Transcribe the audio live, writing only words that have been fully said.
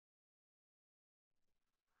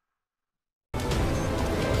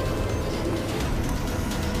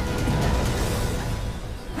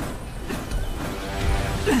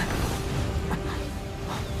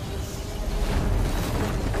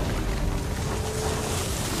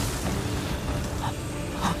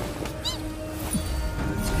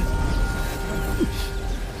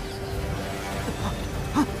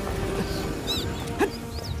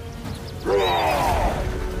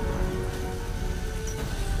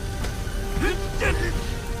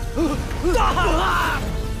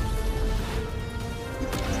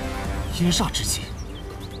阴煞之气，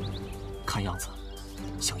看样子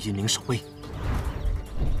像阴灵守卫。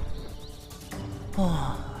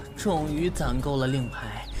哦，终于攒够了令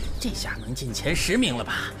牌，这下能进前10名了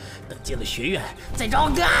吧？等进了学院再找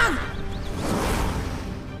干。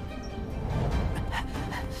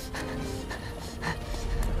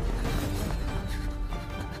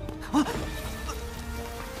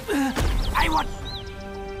哎我！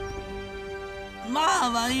嘛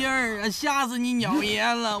玩意儿啊！吓死你鸟爷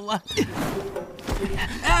了！我，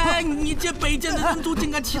哎，你这卑贱的人族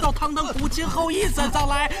竟敢骑到堂堂古琴后裔身上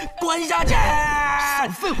来，滚下去！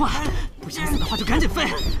废话，不想死的话就赶紧废，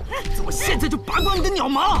否则我现在就拔光你的鸟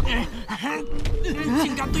毛！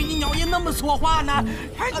竟敢对你鸟爷那么说话呢！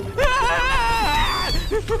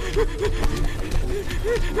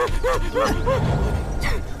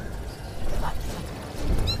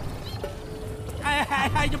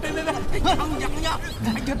哎呀，别，痒痒！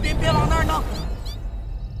哎呀，别往那儿弄！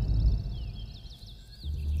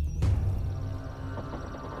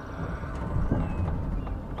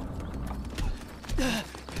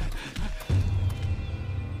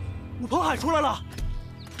武鹏海出来了。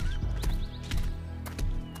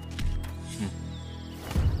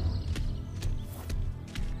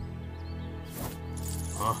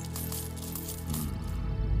啊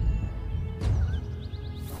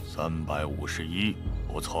，351，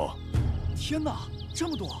不错。天哪，这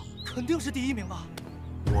么多，肯定是第1名吧？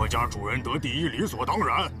我家主人得第1理所当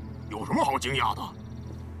然，有什么好惊讶的？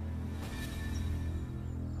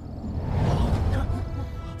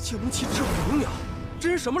剑龙骑的这么灵了，这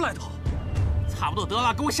人什么来头？差不多得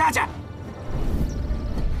了，给我下去！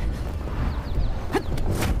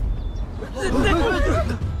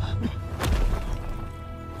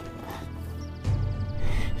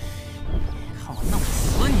看我弄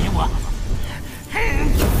死你！我！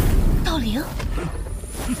道灵，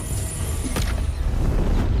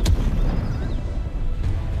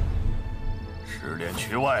试炼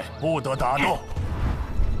区外不得打斗。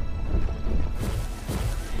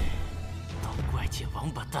都怪这王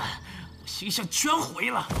八蛋，我形象全毁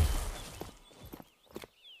了。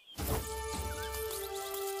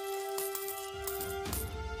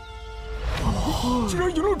竟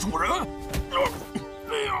然赢了主人！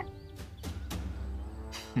哎呀！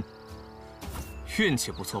哼，运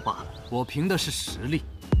气不错罢了。我凭的是实力。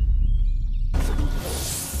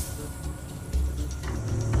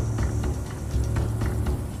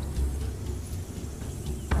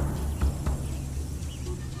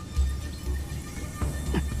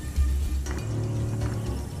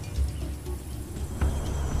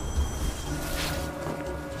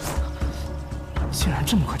竟然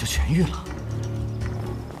这么快就痊愈了，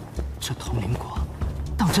这通灵果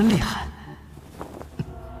当真厉害！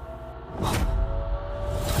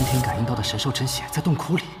吞天感应到的神兽真血在洞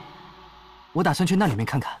窟里，我打算去那里面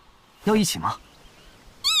看看，要一起吗？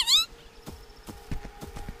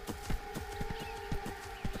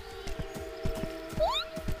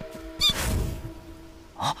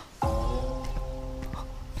啊！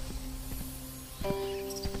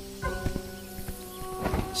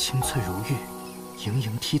清脆如玉。莹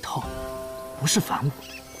莹剔透，不是凡物。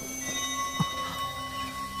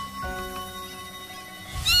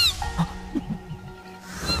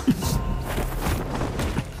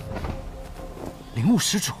灵物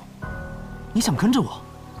施主，你想跟着我？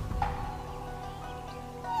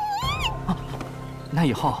那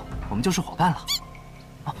以后我们就是伙伴了。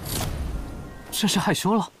真是害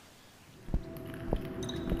羞了。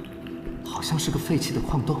好像是个废弃的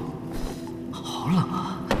矿洞，好冷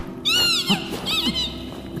啊！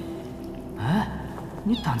哎，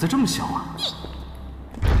你胆子这么小啊！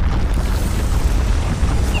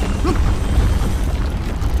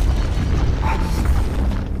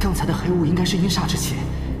刚才的黑雾应该是阴煞之气，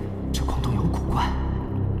这矿洞有古怪。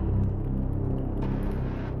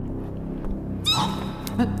啊！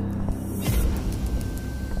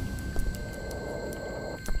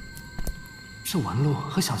这纹路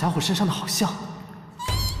和小家伙身上的好像。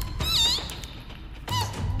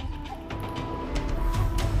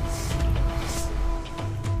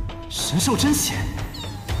神兽真血！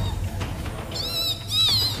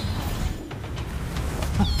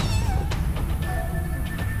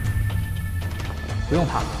不用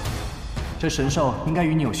怕，这神兽应该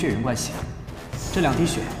与你有血缘关系。这2滴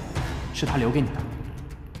血是他留给你的。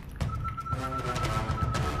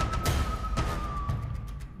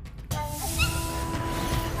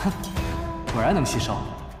哼，果然能吸收。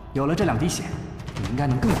有了这2滴血，你应该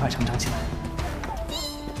能更快成长起来。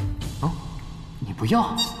哦，你不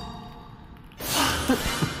要？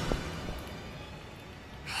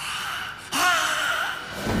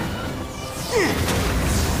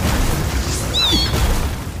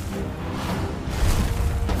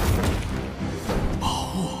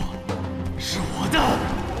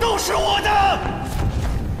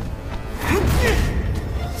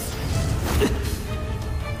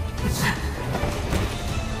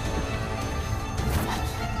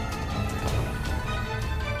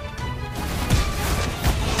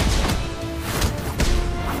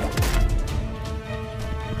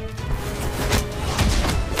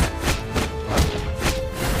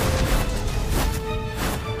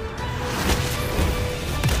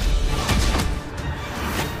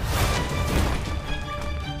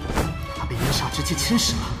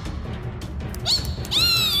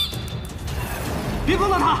别碰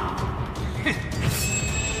到他！哼！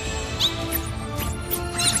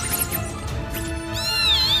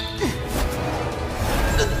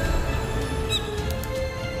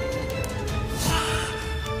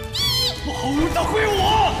不要挥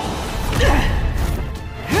我！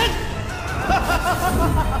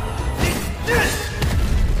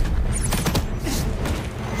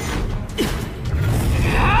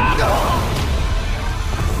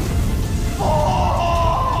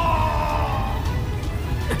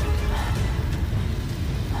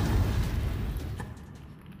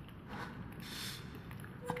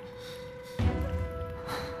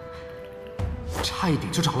差一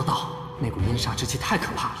点就找了道，那股阴煞之气太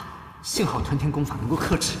可怕了，幸好吞天功法能够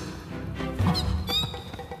克制。啊，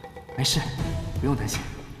没事，不用担心。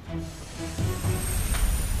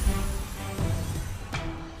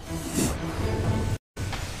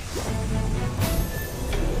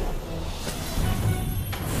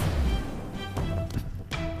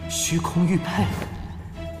虚空玉佩，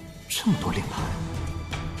这么多令牌，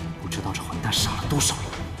不知道这混蛋杀了多少人。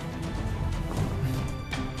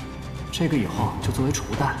这个以后就作为储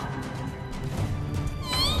物弹了。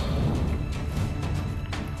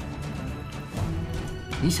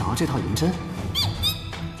你想要这套银针？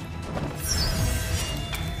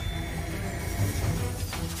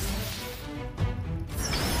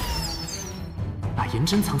把银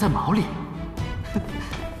针藏在毛里，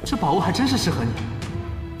这宝物还真是适合你。